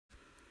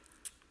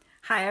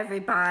Hi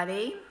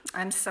everybody.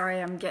 I'm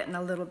sorry I'm getting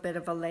a little bit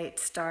of a late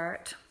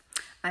start.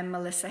 I'm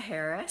Melissa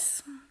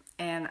Harris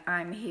and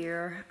I'm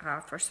here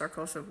for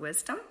Circles of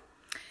Wisdom,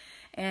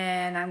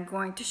 and I'm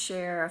going to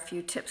share a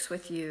few tips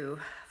with you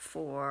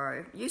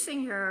for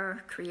using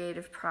your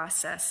creative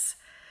process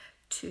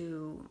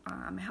to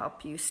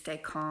help you stay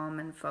calm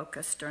and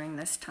focused during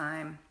this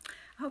time.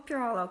 I hope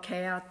you're all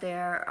okay out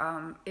there.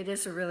 It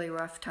is a really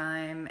rough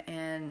time,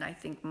 and I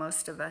think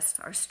most of us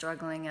are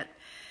struggling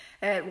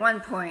at one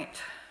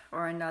point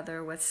or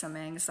another with some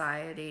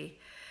anxiety.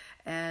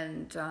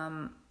 And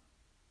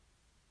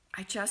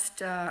I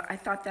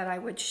thought that I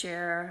would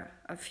share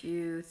a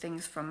few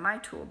things from my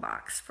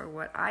toolbox for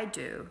what I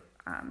do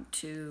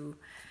to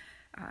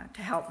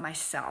help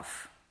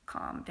myself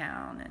calm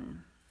down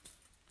and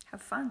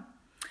have fun.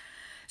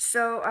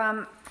 So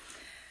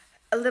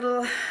a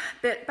little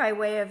bit by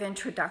way of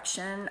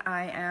introduction,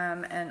 I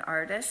am an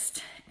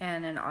artist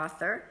and an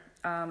author.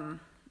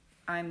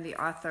 I'm the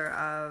author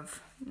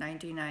of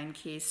 99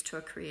 Keys to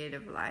a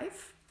Creative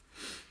Life,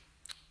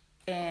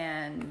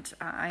 and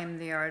I'm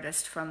the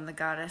artist from the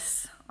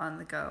Goddess on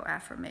the Go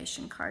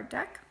affirmation card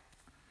deck,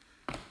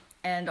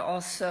 and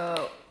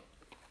also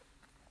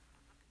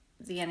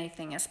the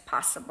Anything is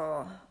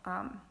Possible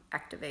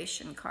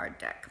activation card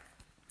deck.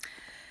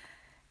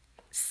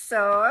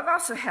 So I've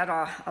also had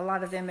a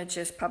lot of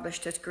images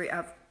published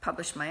I've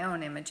published my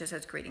own images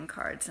as greeting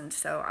cards, and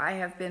so I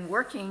have been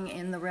working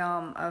in the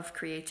realm of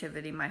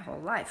creativity my whole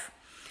life.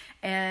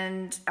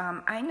 And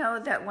I know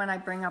that when I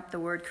bring up the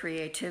word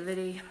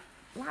creativity,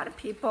 a lot of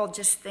people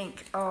just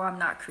think, oh, I'm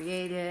not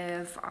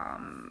creative,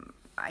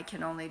 I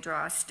can only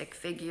draw a stick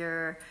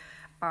figure,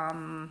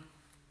 and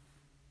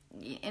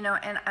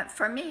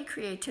for me,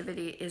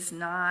 creativity is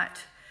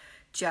not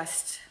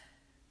just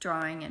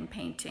drawing and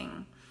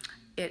painting.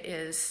 It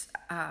is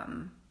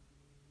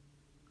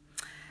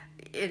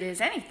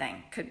anything.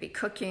 It could be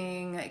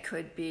cooking, it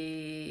could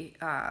be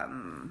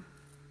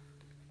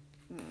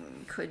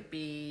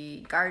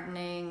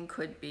gardening,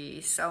 could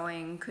be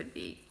sewing, could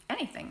be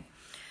anything.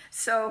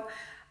 So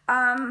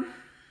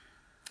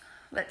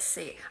let's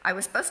see. I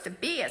was supposed to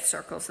be at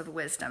Circles of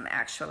Wisdom,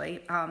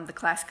 actually. The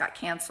class got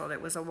canceled.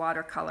 It was a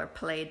watercolor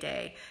play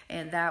day,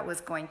 and that was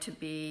going to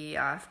be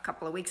a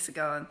couple of weeks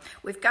ago. And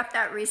we've got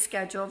that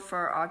rescheduled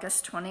for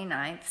August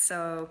 29th,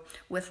 so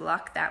with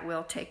luck, that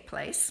will take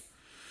place.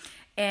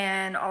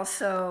 And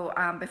also,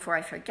 before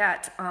I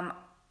forget,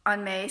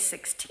 on May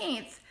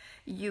 16th,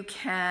 you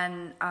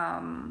can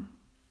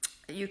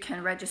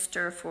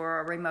register for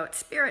a remote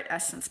spirit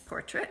essence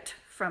portrait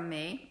from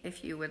me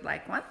if you would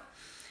like one.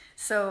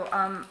 So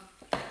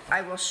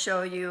I will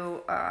show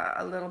you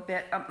a little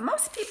bit.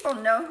 Most people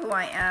know who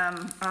I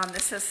am.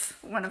 This is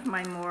one of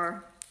my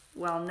more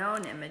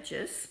well-known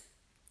images,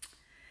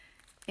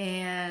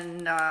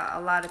 and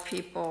a lot of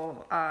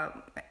people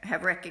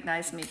have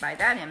recognized me by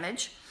that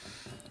image.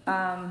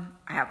 I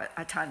have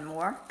a ton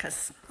more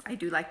because I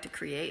do like to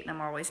create and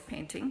I'm always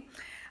painting.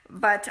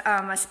 But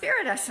a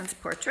spirit essence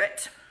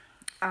portrait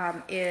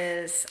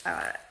is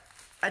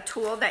a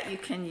tool that you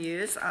can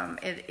use.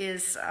 It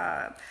is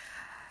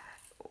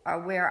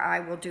where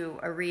I will do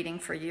a reading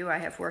for you. I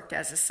have worked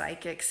as a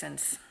psychic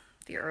since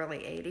the early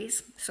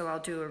 80s, so I'll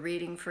do a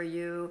reading for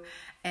you,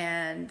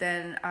 and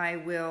then I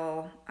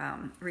will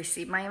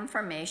receive my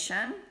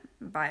information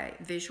by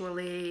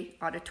visually,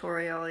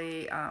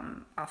 auditorially.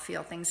 I'll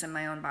feel things in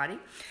my own body,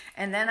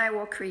 and then I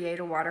will create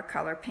a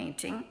watercolor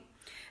painting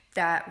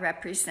that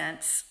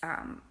represents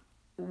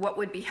what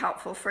would be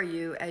helpful for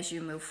you as you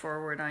move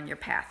forward on your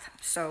path.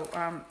 So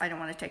I don't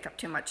want to take up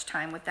too much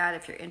time with that.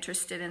 If you're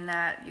interested in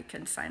that, you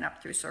can sign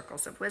up through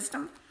Circles of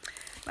Wisdom.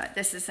 But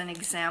this is an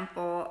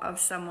example of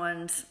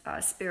someone's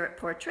spirit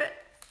portrait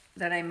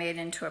that I made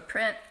into a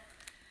print.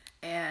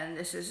 And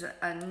this is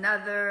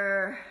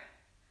another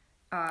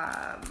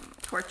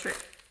portrait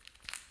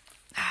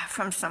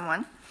from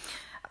someone.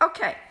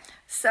 Okay,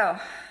 so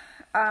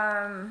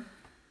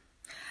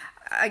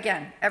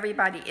again,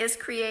 everybody is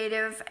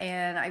creative,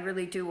 and I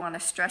really do want to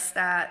stress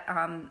that.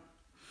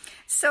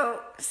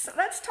 So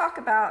let's talk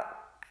about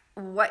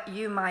what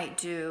you might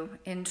do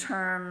in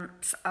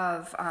terms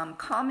of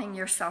calming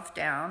yourself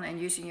down and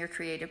using your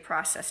creative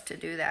process to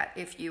do that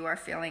if you are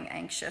feeling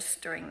anxious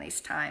during these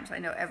times. I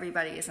know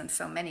everybody is in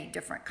so many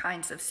different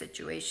kinds of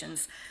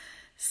situations.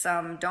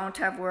 Some don't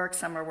have work,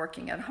 some are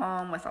working at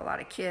home with a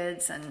lot of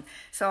kids, and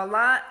so a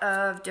lot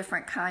of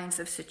different kinds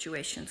of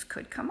situations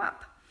could come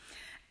up.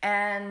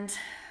 And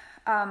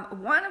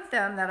one of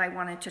them that I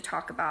wanted to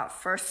talk about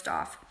first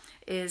off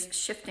is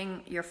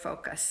shifting your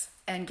focus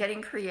and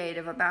getting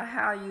creative about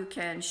how you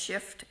can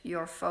shift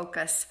your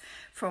focus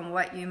from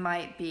what you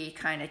might be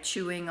kind of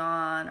chewing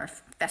on or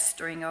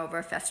festering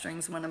over. Festering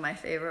is one of my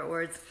favorite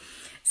words.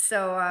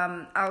 So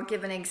I'll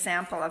give an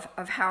example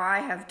of how I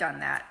have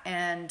done that.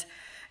 And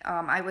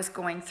I was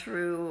going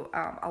through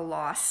a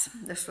loss.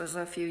 This was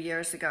a few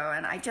years ago,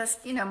 and I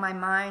just, my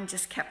mind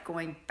just kept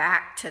going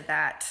back to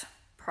that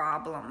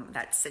problem,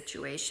 that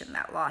situation,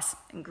 that loss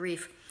and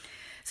grief.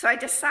 So I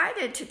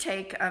decided to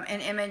take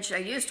an image. I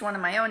used one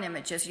of my own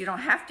images. You don't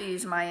have to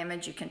use my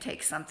image. You can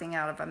take something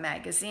out of a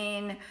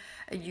magazine.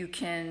 You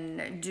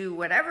can do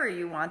whatever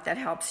you want that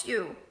helps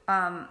you.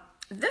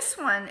 This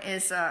one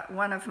is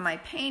one of my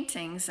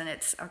paintings, and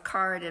it's a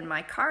card in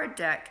my card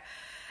deck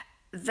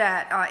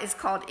that is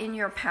called In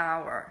Your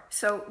Power.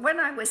 So when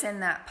I was in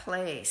that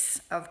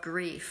place of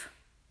grief,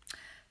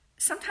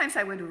 sometimes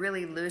I would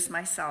really lose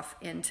myself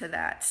into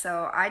that.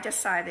 So I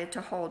decided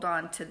to hold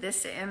on to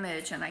this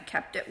image, and I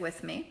kept it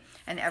with me.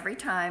 And every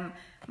time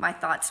my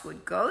thoughts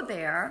would go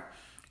there,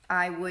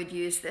 I would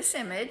use this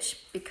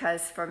image,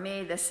 because for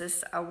me, this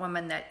is a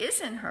woman that is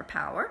in her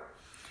power,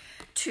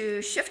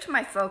 to shift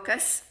my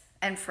focus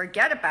and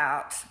forget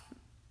about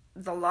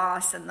the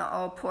loss and the,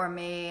 oh, poor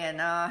me,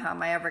 and how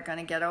am I ever going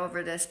to get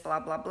over this, blah,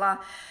 blah, blah.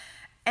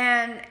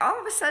 And all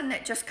of a sudden,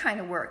 it just kind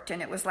of worked,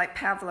 and it was like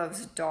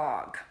Pavlov's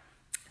dog.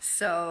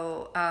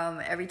 So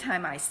every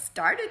time I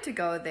started to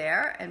go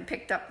there and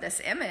picked up this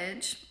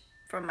image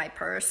from my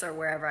purse or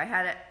wherever I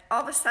had it,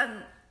 all of a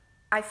sudden,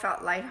 I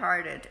felt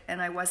lighthearted,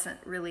 and I wasn't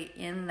really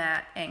in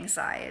that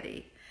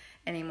anxiety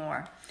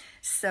anymore.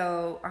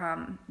 So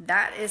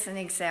that is an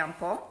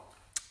example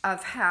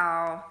of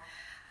how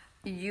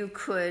you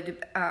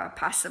could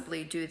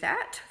possibly do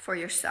that for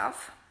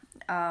yourself.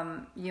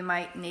 You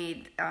might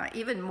need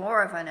even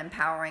more of an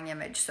empowering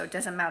image, so it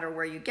doesn't matter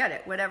where you get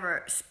it,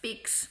 whatever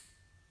speaks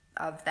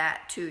of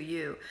that to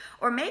you.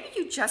 Or maybe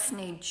you just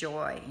need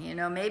joy, you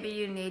know, maybe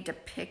you need to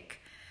pick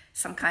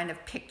some kind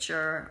of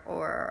picture,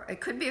 or it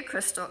could be a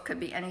crystal, it could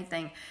be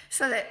anything,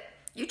 so that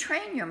you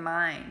train your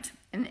mind,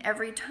 and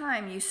every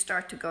time you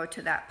start to go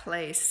to that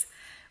place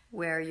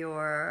where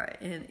you're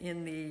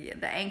in the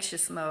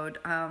anxious mode,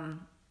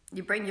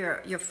 you bring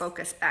your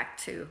focus back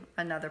to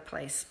another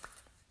place.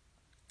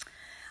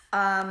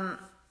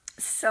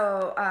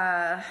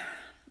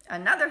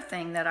 Another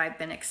thing that I've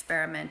been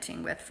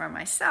experimenting with for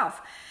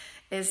myself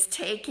is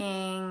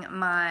taking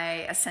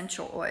my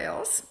essential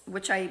oils,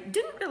 which I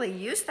didn't really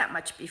use that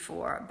much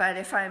before, but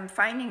if I'm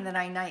finding that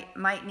I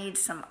might need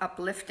some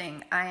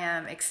uplifting, I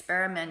am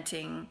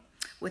experimenting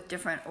with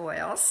different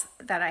oils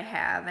that I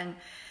have and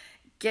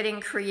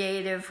getting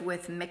creative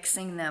with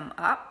mixing them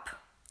up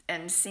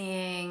and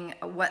seeing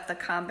what the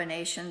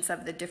combinations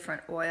of the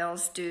different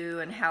oils do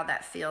and how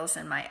that feels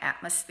in my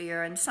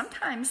atmosphere. And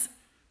sometimes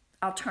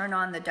I'll turn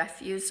on the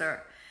diffuser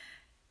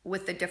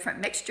with the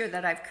different mixture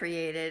that I've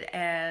created,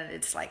 and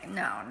it's like,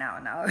 no,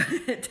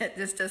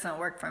 this doesn't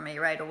work for me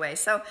right away.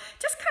 So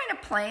just kind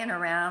of playing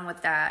around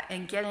with that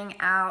and getting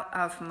out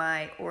of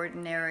my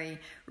ordinary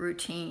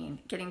routine,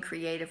 getting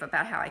creative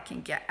about how I can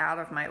get out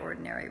of my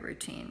ordinary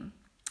routine.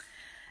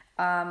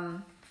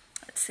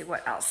 Let's see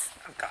what else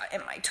I've got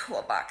in my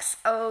toolbox.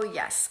 Oh,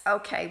 yes.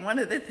 Okay, one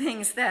of the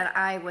things that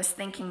I was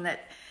thinking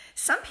that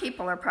some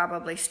people are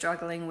probably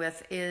struggling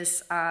with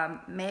is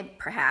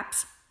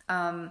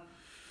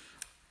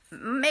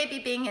maybe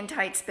being in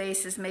tight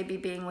spaces, maybe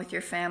being with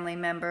your family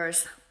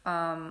members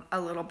a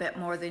little bit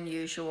more than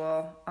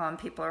usual.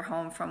 People are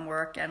home from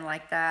work and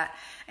like that.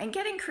 And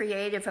getting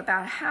creative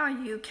about how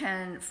you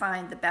can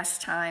find the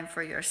best time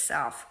for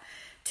yourself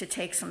to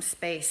take some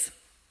space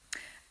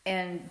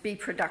and be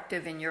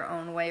productive in your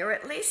own way, or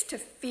at least to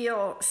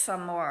feel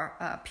some more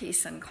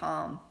peace and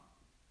calm.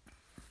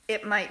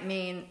 It might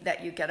mean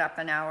that you get up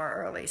an hour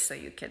early so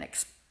you can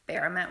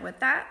experiment with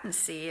that and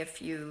see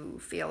if you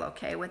feel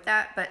okay with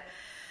that. But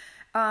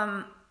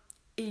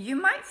you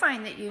might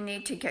find that you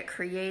need to get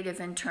creative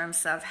in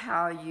terms of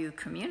how you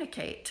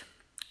communicate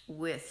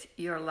with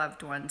your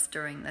loved ones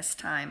during this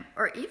time,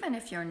 or even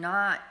if you're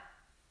not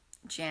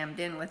jammed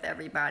in with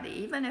everybody,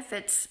 even if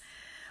it's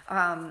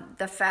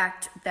the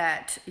fact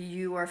that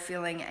you are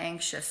feeling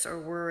anxious or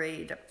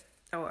worried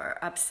or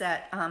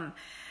upset,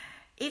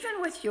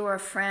 even with your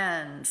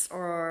friends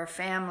or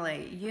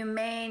family, you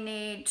may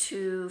need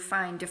to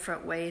find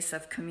different ways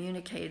of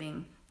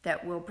communicating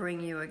that will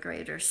bring you a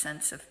greater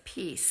sense of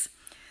peace.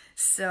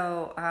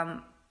 So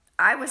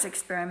I was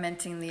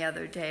experimenting the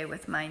other day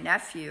with my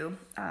nephew.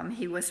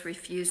 He was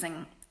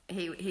refusing,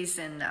 he's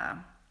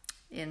down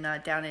in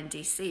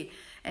DC,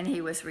 and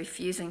he was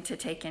refusing to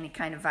take any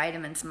kind of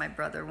vitamins my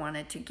brother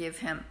wanted to give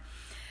him.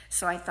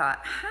 So I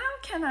thought, how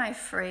can I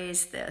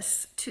phrase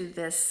this to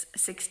this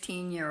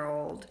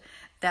 16-year-old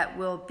that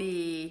will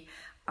be,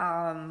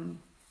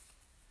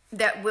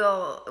 that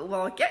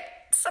will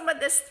get some of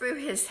this through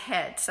his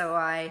head? So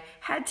I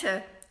had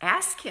to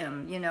ask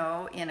him, you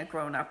know, in a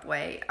grown-up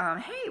way,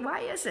 hey, why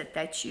is it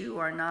that you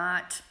are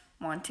not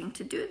wanting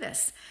to do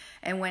this?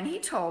 And when he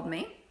told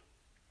me,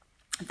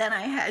 then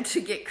I had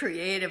to get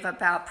creative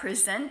about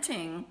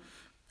presenting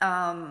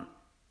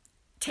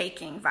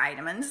taking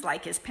vitamins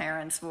like his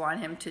parents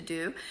want him to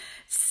do,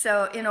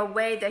 so in a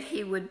way that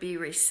he would be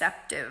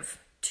receptive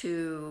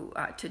to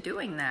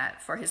doing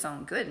that for his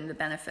own good and the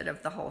benefit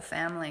of the whole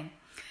family.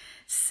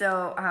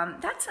 So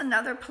that's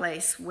another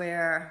place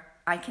where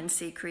I can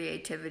see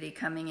creativity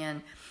coming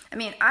in. I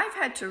mean, I've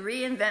had to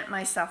reinvent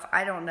myself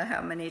I don't know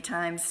how many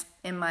times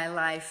in my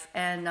life,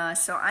 and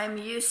so I'm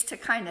used to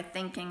kind of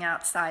thinking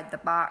outside the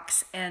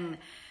box. And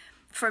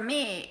for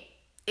me,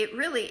 it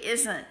really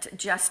isn't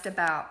just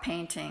about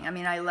painting. I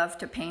mean, I love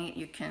to paint.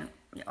 You can,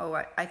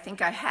 I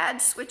think I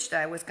had switched.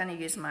 I was going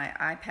to use my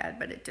iPad,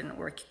 but it didn't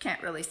work. You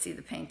can't really see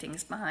the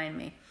paintings behind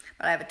me,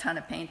 but I have a ton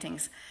of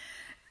paintings.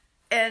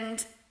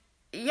 And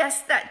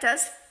yes, that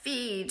does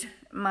feed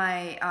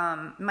my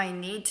my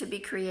need to be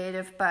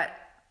creative, but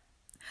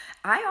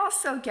I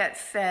also get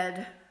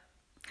fed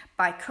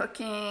by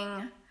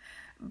cooking,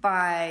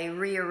 by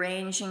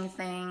rearranging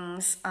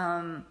things.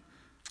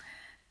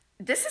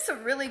 This is a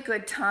really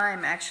good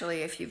time,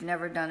 actually, if you've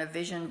never done a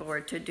vision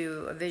board, to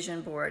do a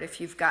vision board. If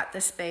you've got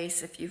the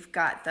space, if you've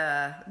got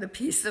the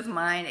peace of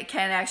mind, it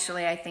can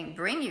actually, I think,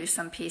 bring you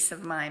some peace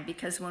of mind,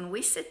 because when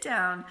we sit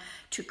down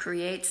to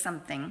create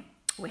something,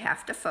 we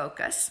have to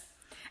focus.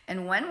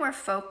 And when we're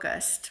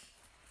focused,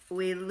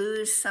 we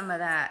lose some of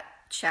that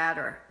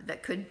chatter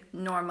that could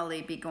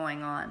normally be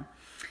going on.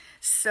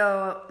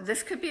 So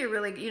this could be a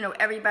really,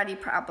 everybody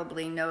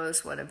probably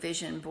knows what a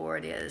vision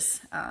board is,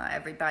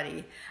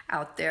 everybody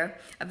out there.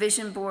 A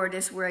vision board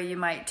is where you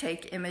might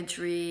take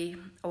imagery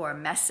or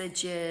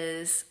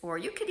messages, or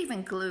you could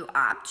even glue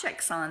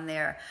objects on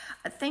there,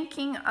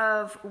 thinking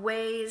of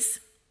ways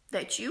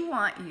that you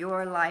want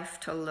your life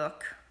to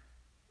look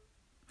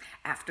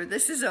after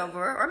this is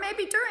over, or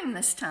maybe during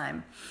this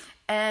time.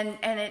 And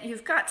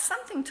you've got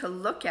something to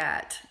look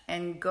at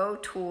and go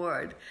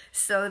toward,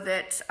 so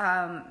that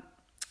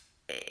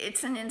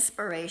it's an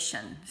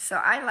inspiration. So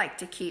I like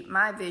to keep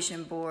my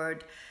vision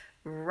board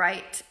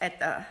right at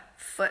the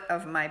foot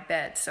of my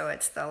bed. So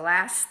it's the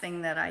last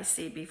thing that I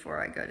see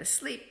before I go to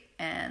sleep,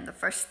 and the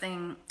first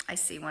thing I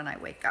see when I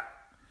wake up.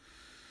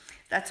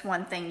 That's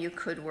one thing you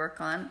could work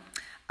on.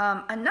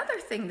 Another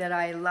thing that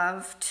I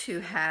love to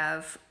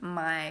have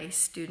my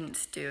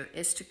students do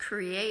is to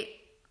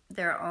create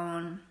their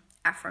own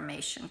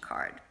affirmation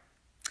card.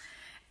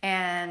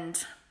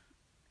 And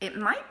it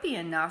might be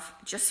enough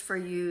just for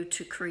you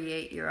to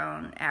create your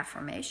own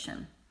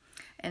affirmation.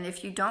 And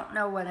if you don't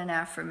know what an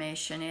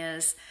affirmation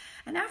is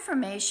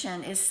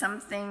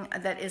something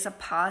that is a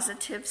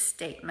positive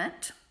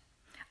statement.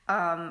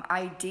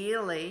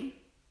 Ideally,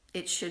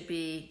 it should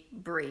be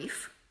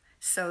brief,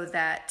 so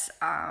that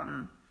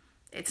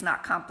it's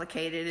not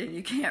complicated and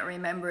you can't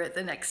remember it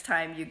the next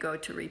time you go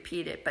to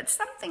repeat it, but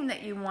something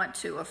that you want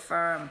to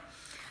affirm.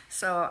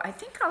 So I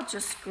think I'll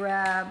just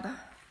grab...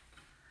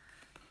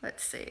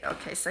 Let's see.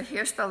 Okay, so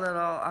here's the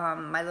little,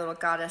 my little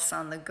Goddess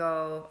on the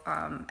Go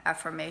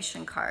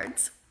affirmation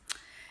cards.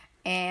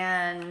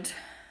 And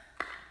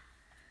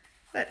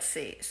let's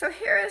see. So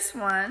here is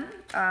one.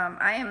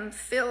 I am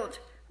filled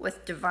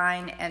with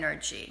divine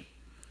energy.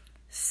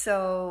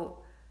 So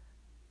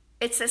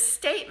it's a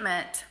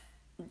statement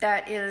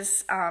that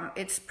is,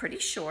 it's pretty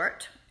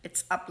short.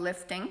 It's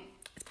uplifting.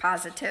 It's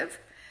positive.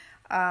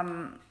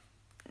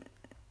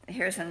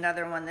 Here's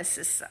another one. This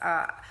is...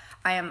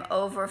 I am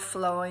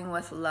overflowing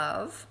with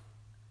love.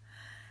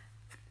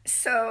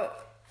 So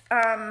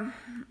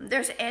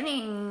there's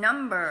any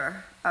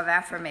number of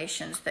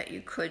affirmations that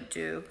you could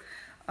do.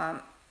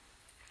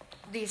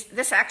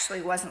 This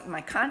actually wasn't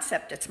my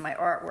concept, it's my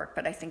artwork,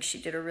 but I think she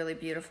did a really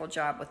beautiful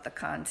job with the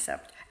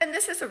concept. And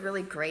this is a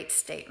really great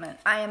statement.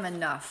 I am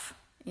enough.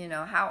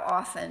 How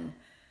often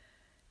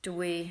do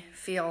we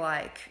feel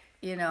like,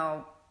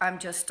 I'm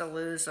just a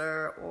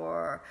loser,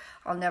 or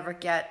I'll never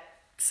get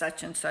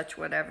such and such,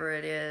 whatever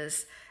it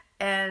is,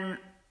 and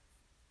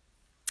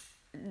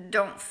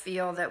don't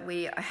feel that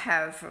we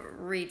have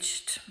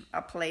reached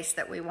a place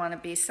that we want to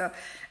be. So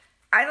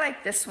I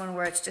like this one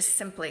where it's just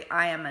simply,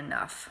 I am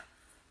enough.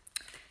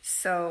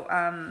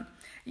 So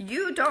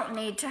you don't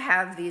need to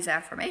have these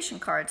affirmation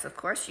cards, of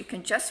course. You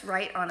can just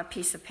write on a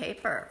piece of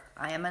paper,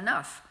 I am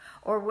enough,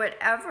 or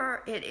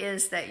whatever it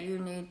is that you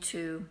need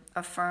to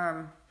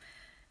affirm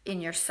in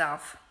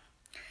yourself.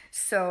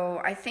 So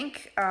I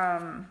think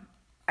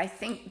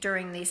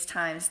during these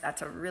times,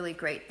 that's a really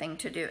great thing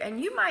to do.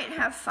 And you might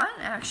have fun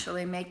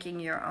actually making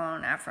your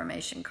own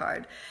affirmation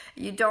card.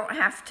 You don't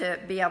have to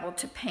be able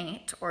to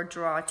paint or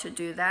draw to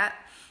do that.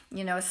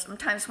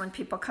 Sometimes when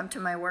people come to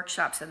my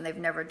workshops and they've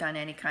never done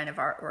any kind of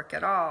artwork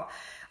at all,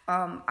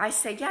 I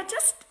say, yeah,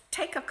 just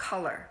take a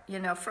color.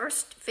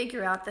 First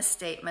figure out the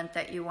statement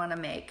that you want to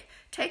make.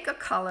 Take a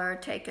color,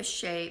 take a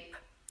shape,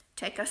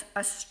 take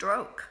a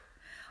stroke.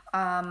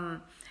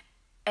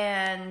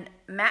 And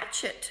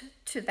match it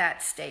to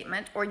that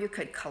statement, or you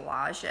could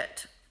collage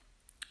it.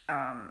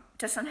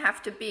 Doesn't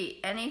have to be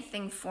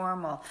anything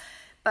formal,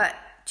 but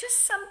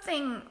just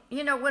something,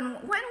 when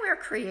we're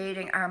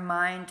creating, our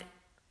mind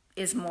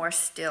is more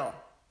still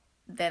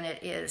than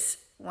it is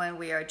when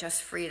we are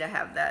just free to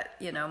have that,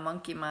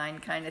 monkey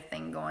mind kind of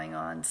thing going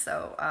on.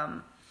 So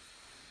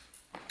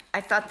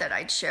I thought that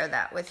I'd share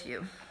that with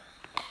you.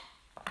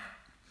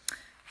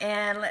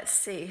 And let's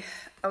see.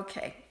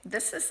 Okay,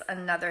 this is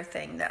another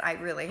thing that I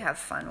really have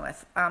fun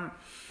with.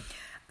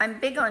 I'm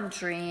big on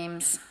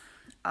dreams.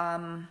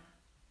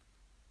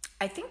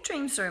 I think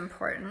dreams are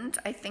important.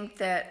 I think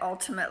that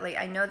ultimately,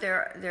 I know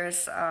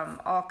there's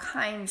all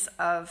kinds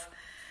of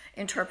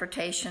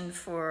interpretation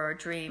for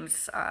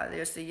dreams.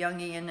 There's the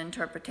Jungian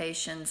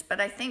interpretations,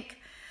 but I think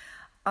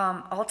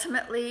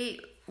Ultimately,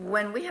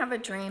 when we have a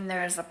dream,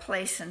 there is a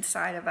place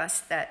inside of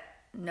us that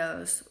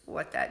knows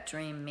what that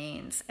dream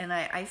means. And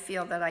I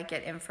feel that I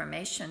get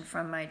information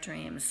from my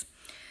dreams.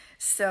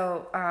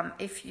 So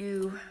if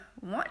you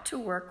want to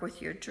work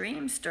with your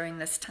dreams during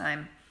this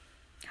time,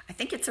 I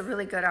think it's a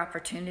really good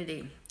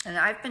opportunity. And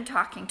I've been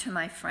talking to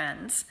my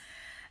friends,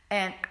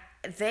 and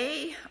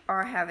they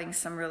are having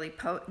some really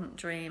potent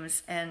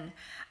dreams. And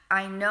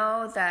I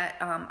know that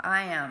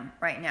I am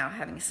right now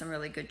having some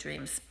really good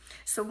dreams.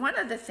 So one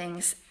of the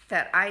things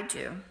that I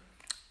do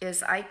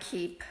is I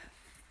keep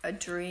a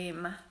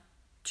dream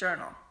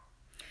journal.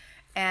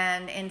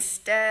 And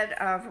instead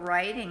of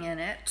writing in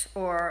it,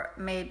 or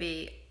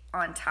maybe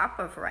on top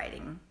of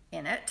writing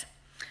in it,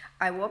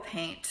 I will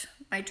paint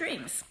my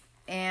dreams.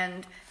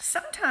 And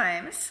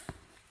sometimes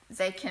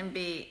they can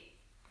be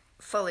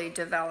fully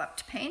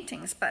developed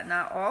paintings, but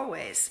not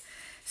always.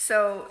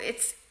 So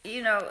it's,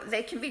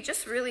 they can be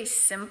just really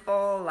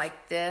simple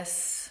like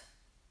this.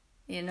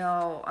 You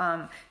don't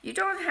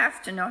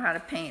have to know how to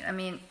paint. I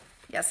mean,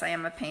 yes, I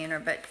am a painter,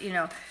 but,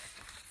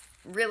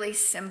 really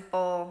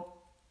simple.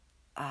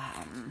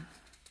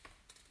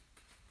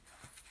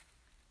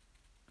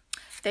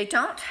 They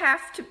don't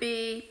have to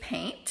be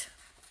paint.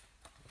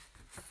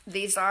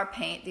 These are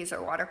paint, these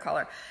are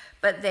watercolor,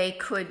 but they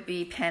could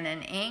be pen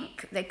and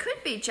ink. They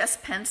could be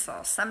just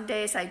pencil. Some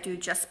days I do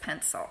just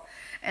pencil.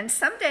 And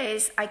some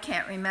days I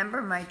can't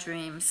remember my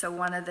dreams. So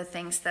one of the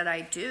things that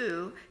I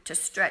do to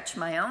stretch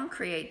my own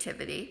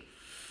creativity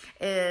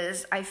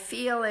is I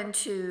feel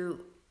into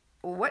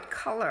what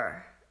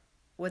color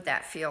would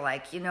that feel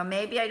like.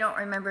 Maybe I don't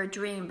remember a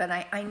dream, but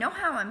I know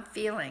how I'm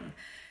feeling.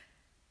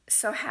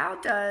 So how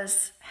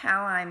does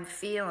how I'm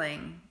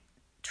feeling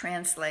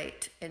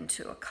translate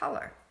into a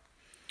color?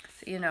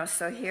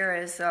 So here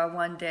is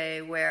one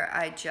day where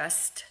I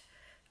just,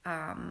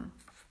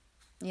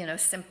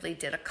 simply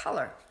did a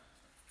color.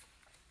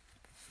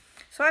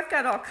 So I've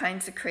got all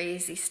kinds of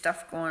crazy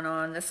stuff going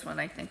on. This one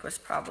I think was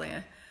probably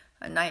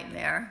a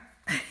nightmare,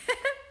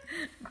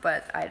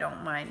 but I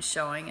don't mind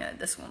showing it.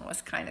 This one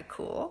was kind of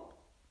cool.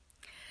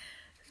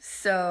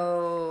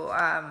 So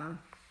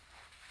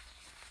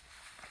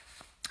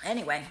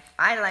anyway,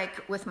 I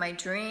like, with my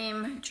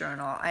dream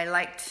journal, I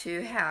like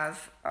to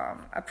have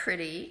a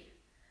pretty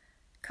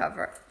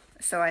cover.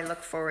 So I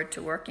look forward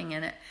to working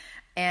in it.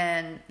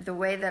 And the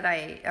way that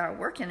I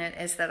work in it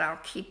is that I'll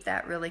keep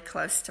that really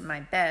close to my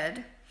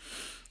bed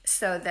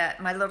so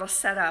that my little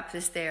setup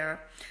is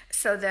there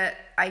so that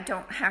I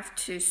don't have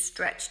to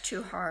stretch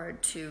too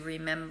hard to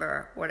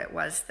remember what it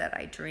was that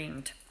I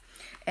dreamed.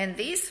 And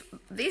these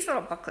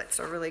little booklets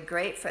are really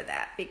great for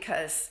that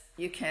because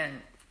you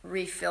can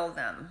refill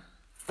them.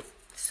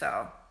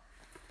 So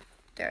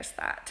there's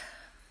that.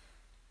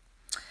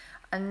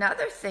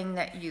 Another thing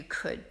that you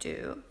could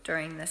do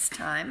during this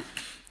time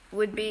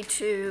would be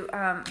to,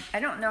 I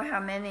don't know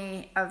how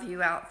many of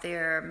you out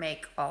there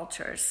make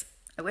altars.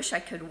 I wish I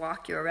could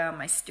walk you around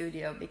my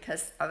studio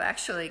because I've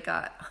actually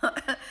got,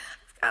 I've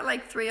got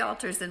like 3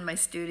 altars in my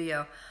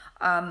studio.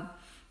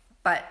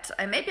 But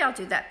maybe I'll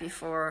do that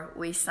before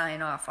we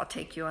sign off. I'll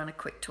take you on a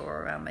quick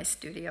tour around my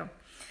studio.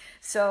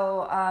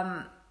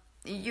 So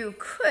you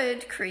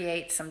could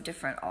create some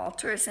different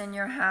altars in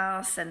your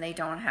house, and they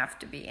don't have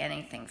to be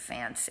anything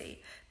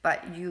fancy.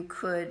 But you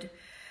could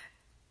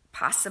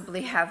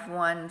possibly have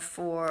one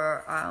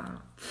for,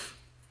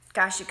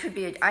 it could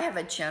be, I have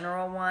a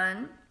general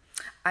one.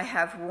 I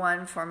have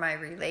one for my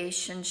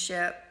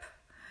relationship.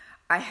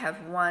 I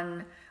have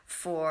one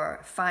for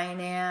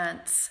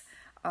finance.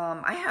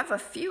 I have a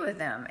few of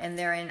them, and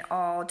they're in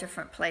all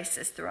different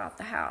places throughout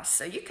the house.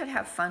 So you could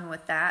have fun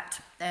with that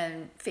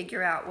and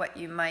figure out what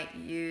you might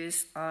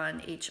use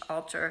on each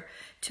altar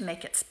to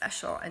make it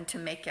special and to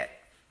make it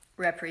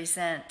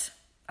represent,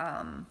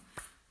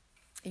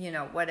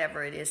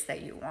 whatever it is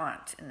that you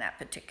want in that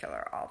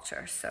particular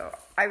altar. So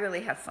I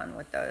really have fun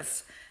with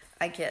those.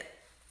 I get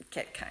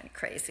kind of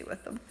crazy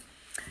with them.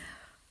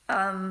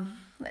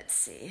 Let's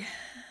see.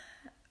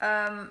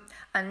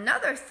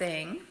 Another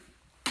thing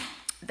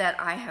that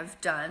I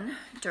have done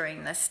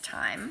during this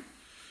time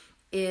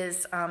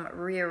is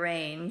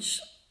rearrange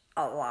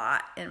a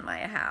lot in my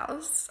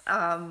house.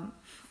 I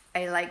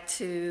like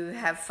to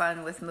have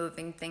fun with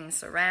moving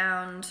things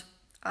around.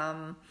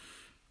 I've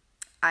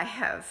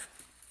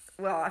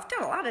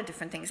done a lot of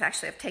different things.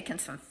 Actually, I've taken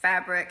some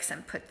fabrics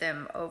and put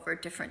them over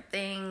different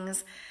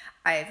things.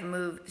 I've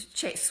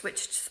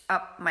switched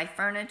up my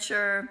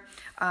furniture.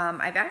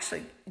 I've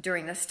actually,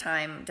 during this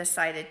time,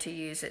 decided to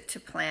use it to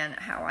plan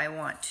how I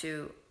want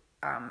to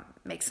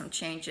make some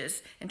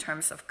changes in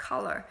terms of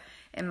color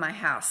in my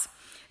house.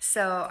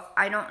 So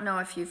I don't know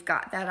if you've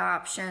got that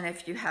option,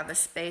 if you have a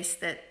space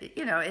that,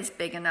 is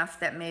big enough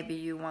that maybe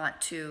you want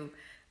to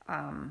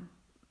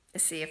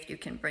see if you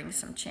can bring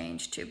some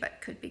change to, but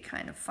could be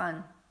kind of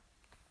fun.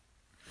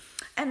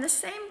 And the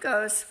same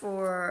goes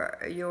for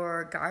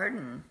your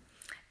garden.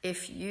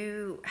 If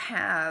you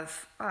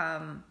have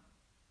one,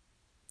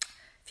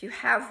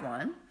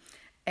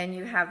 and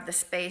you have the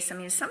space. I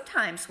mean,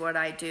 sometimes what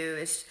I do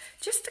is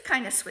just to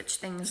kind of switch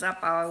things up,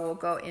 I will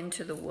go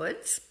into the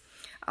woods.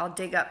 I'll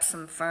dig up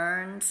some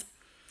ferns.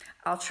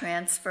 I'll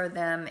transfer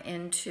them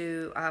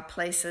into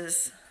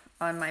places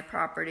on my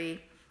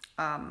property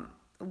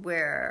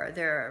where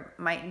there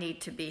might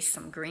need to be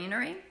some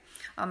greenery.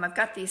 I've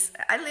got these,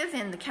 I live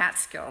in the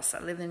Catskills.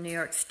 I live in New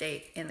York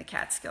State in the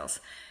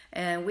Catskills.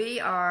 And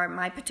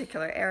my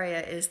particular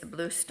area is the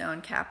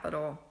bluestone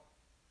capital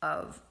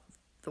of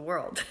the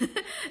world.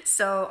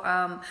 So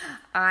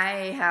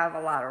I have a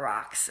lot of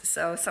rocks.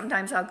 So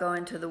sometimes I'll go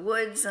into the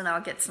woods and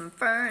I'll get some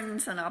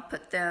ferns and I'll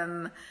put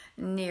them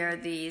near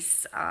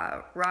these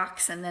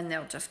rocks, and then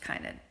they'll just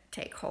kind of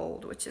take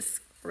hold, which is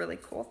a really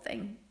cool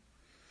thing.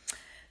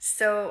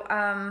 So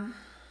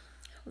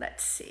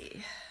let's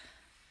see.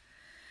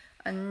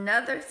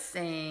 Another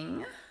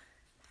thing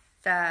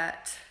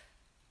that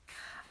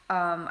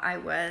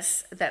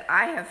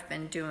I have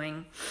been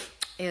doing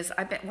is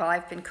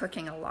I've been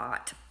cooking a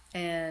lot,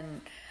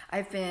 and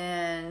I've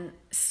been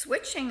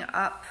switching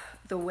up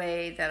the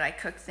way that I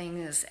cook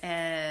things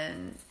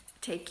and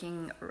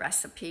taking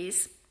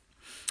recipes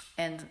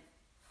and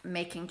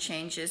making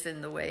changes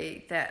in the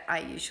way that I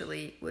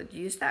usually would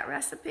use that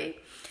recipe.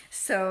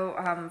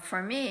 So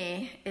for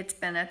me, it's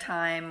been a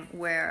time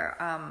where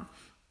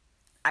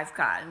I've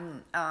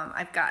gotten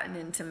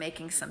into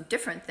making some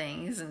different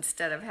things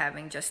instead of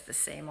having just the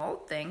same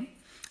old thing.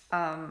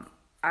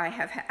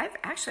 I've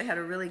actually had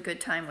a really good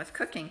time with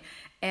cooking,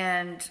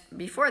 and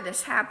before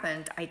this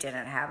happened, I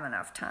didn't have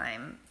enough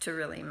time to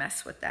really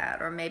mess with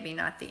that, or maybe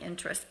not the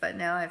interest, but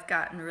now I've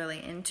gotten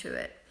really into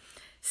it.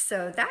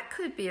 So that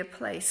could be a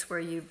place where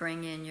you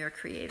bring in your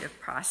creative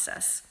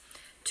process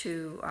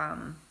to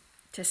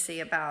see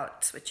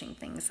about switching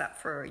things up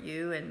for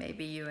you and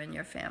maybe you and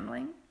your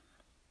family.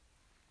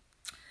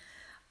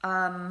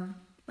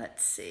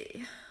 Let's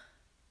see.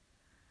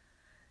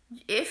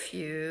 If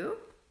you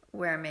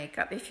wear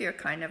makeup, if you're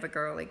kind of a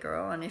girly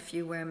girl, and if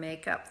you wear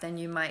makeup, then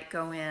you might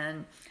go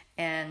in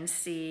and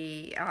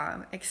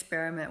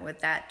experiment with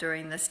that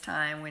during this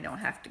time. We don't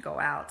have to go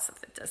out, so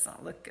if it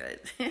doesn't look good,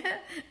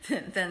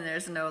 then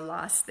there's no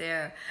loss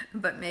there.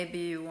 But maybe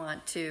you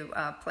want to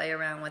play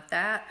around with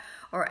that,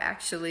 or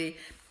actually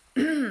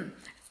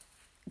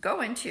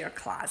go into your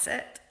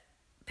closet,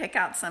 pick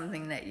out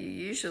something that you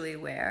usually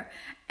wear,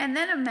 and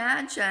then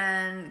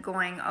imagine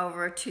going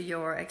over to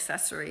your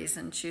accessories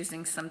and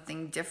choosing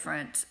something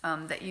different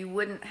that you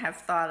wouldn't have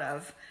thought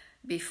of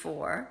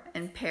before,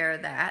 and pair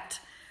that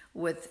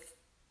with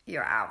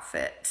your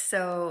outfit.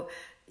 So,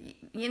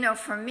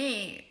 for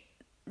me,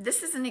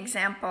 this is an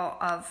example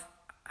of,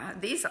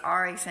 these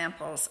are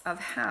examples of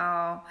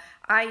how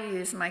I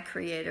use my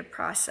creative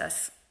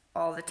process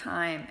all the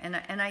time.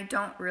 And I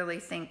don't really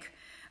think,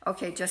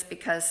 okay, just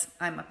because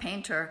I'm a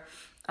painter,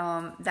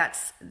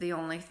 that's the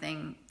only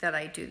thing that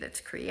I do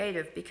that's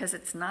creative, because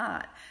it's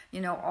not.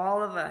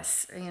 All of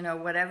us,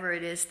 whatever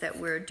it is that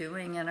we're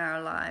doing in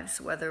our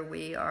lives, whether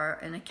we are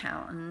an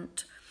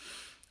accountant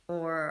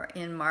or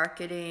in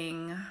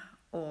marketing,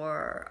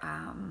 or,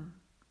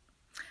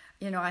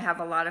 I have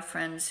a lot of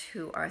friends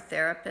who are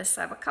therapists.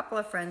 I have a couple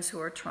of friends who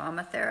are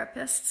trauma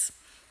therapists,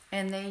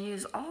 and they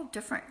use all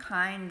different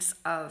kinds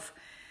of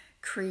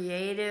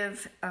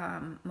creative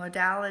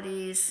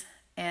modalities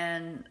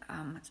and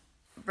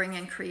bring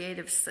in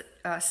creative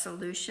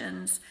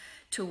solutions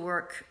to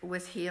work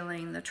with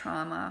healing the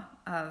trauma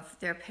of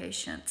their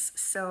patients.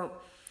 So,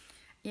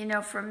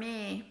 for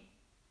me,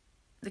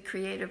 the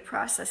creative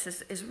process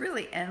is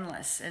really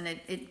endless, and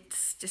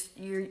it's just,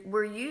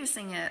 we're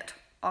using it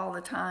all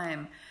the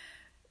time,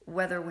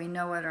 whether we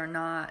know it or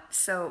not.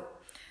 So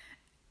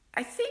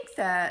I think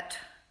that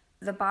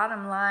the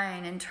bottom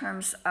line in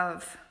terms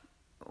of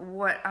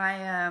what I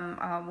am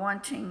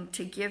wanting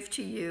to give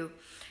to you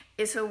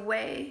is a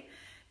way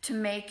to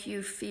make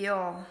you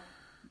feel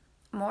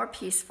more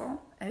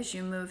peaceful as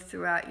you move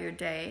throughout your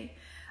day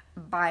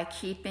by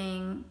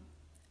keeping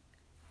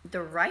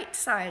the right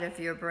side of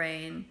your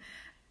brain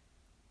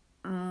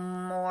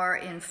more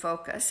in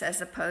focus,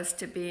 as opposed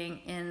to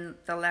being in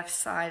the left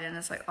side, and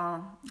it's like,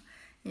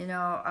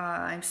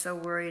 I'm so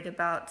worried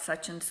about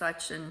such and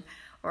such,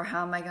 or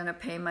how am I going to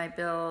pay my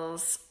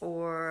bills,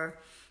 or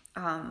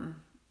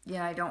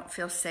I don't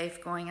feel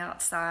safe going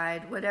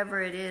outside,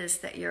 whatever it is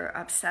that you're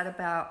upset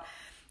about.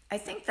 I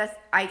think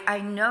that I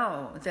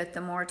know that the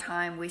more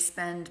time we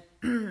spend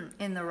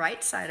in the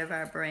right side of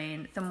our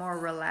brain, the more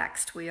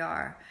relaxed we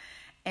are,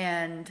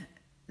 and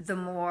the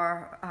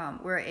more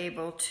we're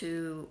able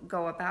to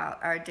go about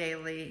our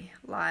daily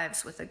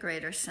lives with a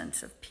greater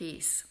sense of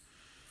peace.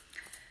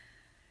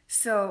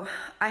 So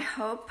I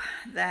hope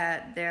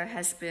that there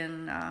has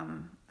been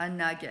a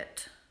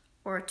nugget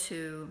or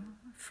two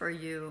for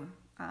you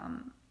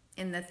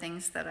in the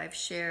things that I've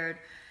shared.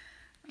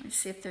 Let me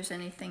see if there's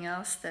anything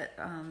else that...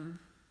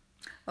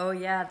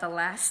 the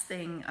last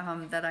thing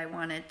that I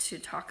wanted to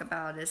talk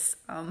about is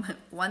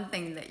one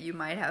thing that you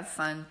might have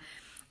fun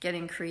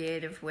getting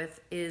creative with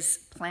is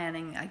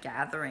planning a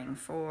gathering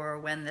for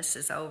when this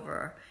is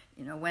over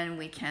when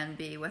we can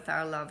be with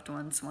our loved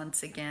ones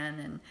once again.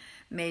 And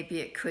maybe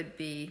it could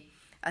be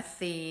a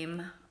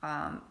theme,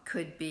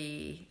 could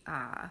be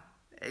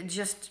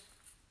just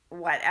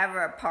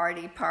whatever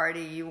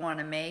party you want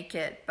to make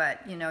it,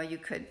 but you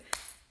could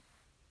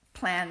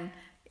plan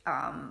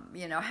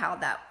how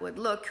that would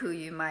look, who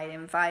you might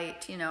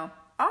invite.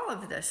 All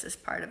of this is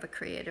part of a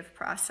creative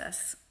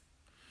process.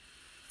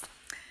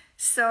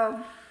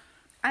 So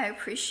I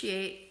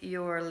appreciate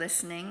your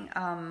listening.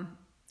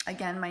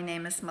 Again, my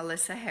name is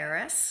Melissa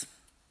Harris.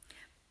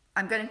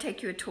 I'm going to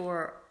take you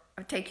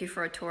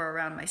for a tour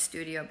around my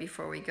studio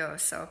before we go,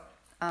 so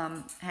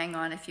hang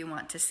on if you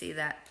want to see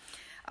that.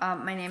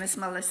 My name is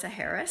Melissa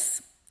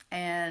Harris,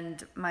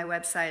 and my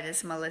website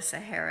is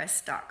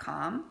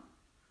melissaharris.com.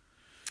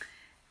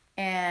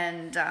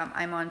 And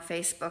I'm on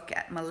Facebook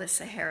at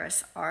Melissa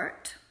Harris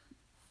Art.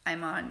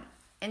 I'm on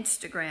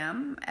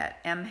Instagram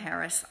at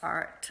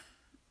mharrisart.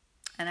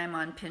 And I'm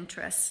on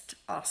Pinterest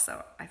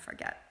also. I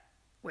forget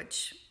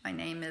which my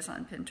name is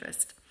on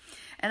Pinterest.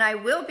 And I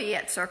will be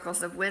at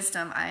Circles of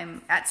Wisdom.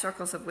 I'm at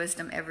Circles of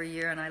Wisdom every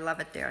year, and I love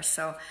it there.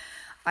 So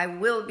I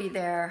will be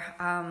there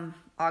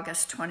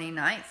August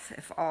 29th,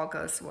 if all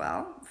goes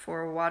well,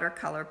 for a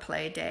watercolor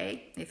play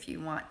day. If you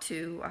want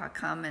to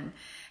come and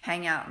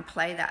hang out and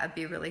play, that would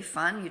be really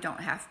fun. You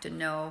don't have to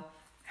know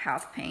how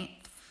to paint.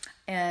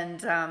 And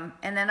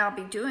then I'll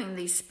be doing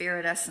these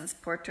spirit essence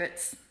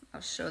portraits. I'll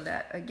show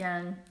that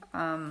again,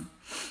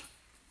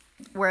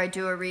 where I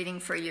do a reading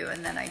for you,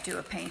 and then I do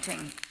a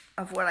painting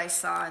of what I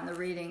saw in the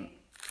reading.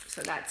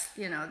 So that's,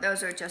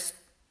 those are just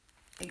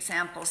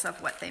examples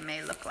of what they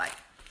may look like.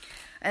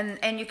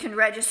 And you can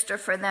register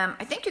for them.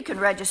 I think you can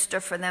register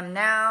for them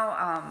now.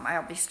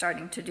 I'll be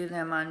starting to do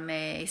them on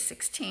May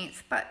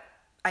 16th, but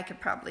I could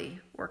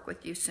probably work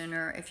with you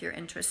sooner if you're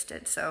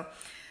interested. So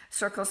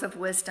Circles of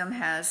Wisdom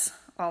has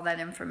all that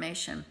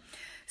information.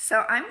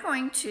 So I'm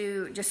going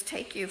to just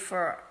take you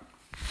for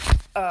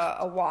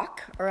a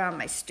walk around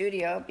my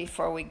studio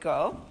before we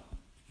go.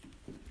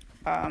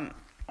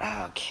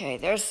 Okay,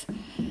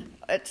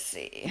 let's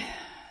see.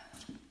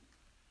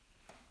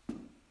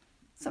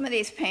 Some of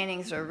these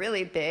paintings are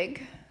really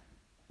big.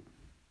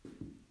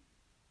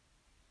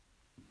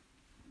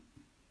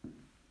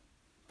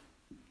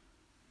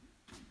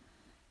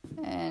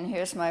 And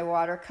here's my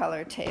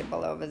watercolor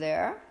table over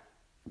there.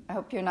 I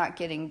hope you're not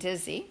getting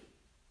dizzy.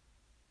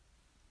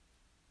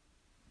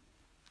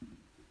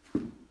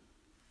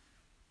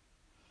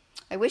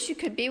 I wish you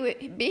could be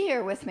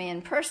here with me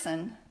in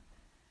person.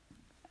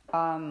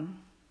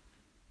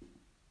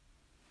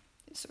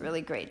 It's a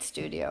really great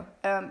studio.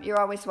 You're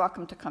always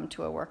welcome to come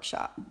to a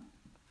workshop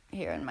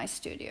here in my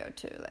studio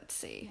too. Let's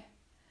see.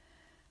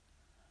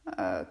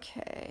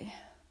 Okay.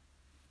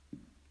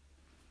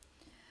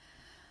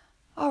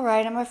 All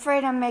right, I'm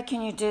afraid I'm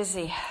making you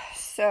dizzy.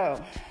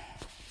 So,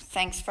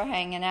 thanks for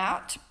hanging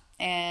out,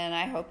 and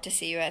I hope to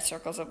see you at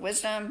Circles of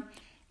Wisdom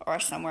or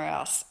somewhere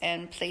else.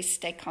 And please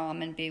stay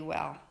calm and be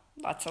well.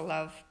 Lots of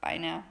love. Bye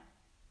now.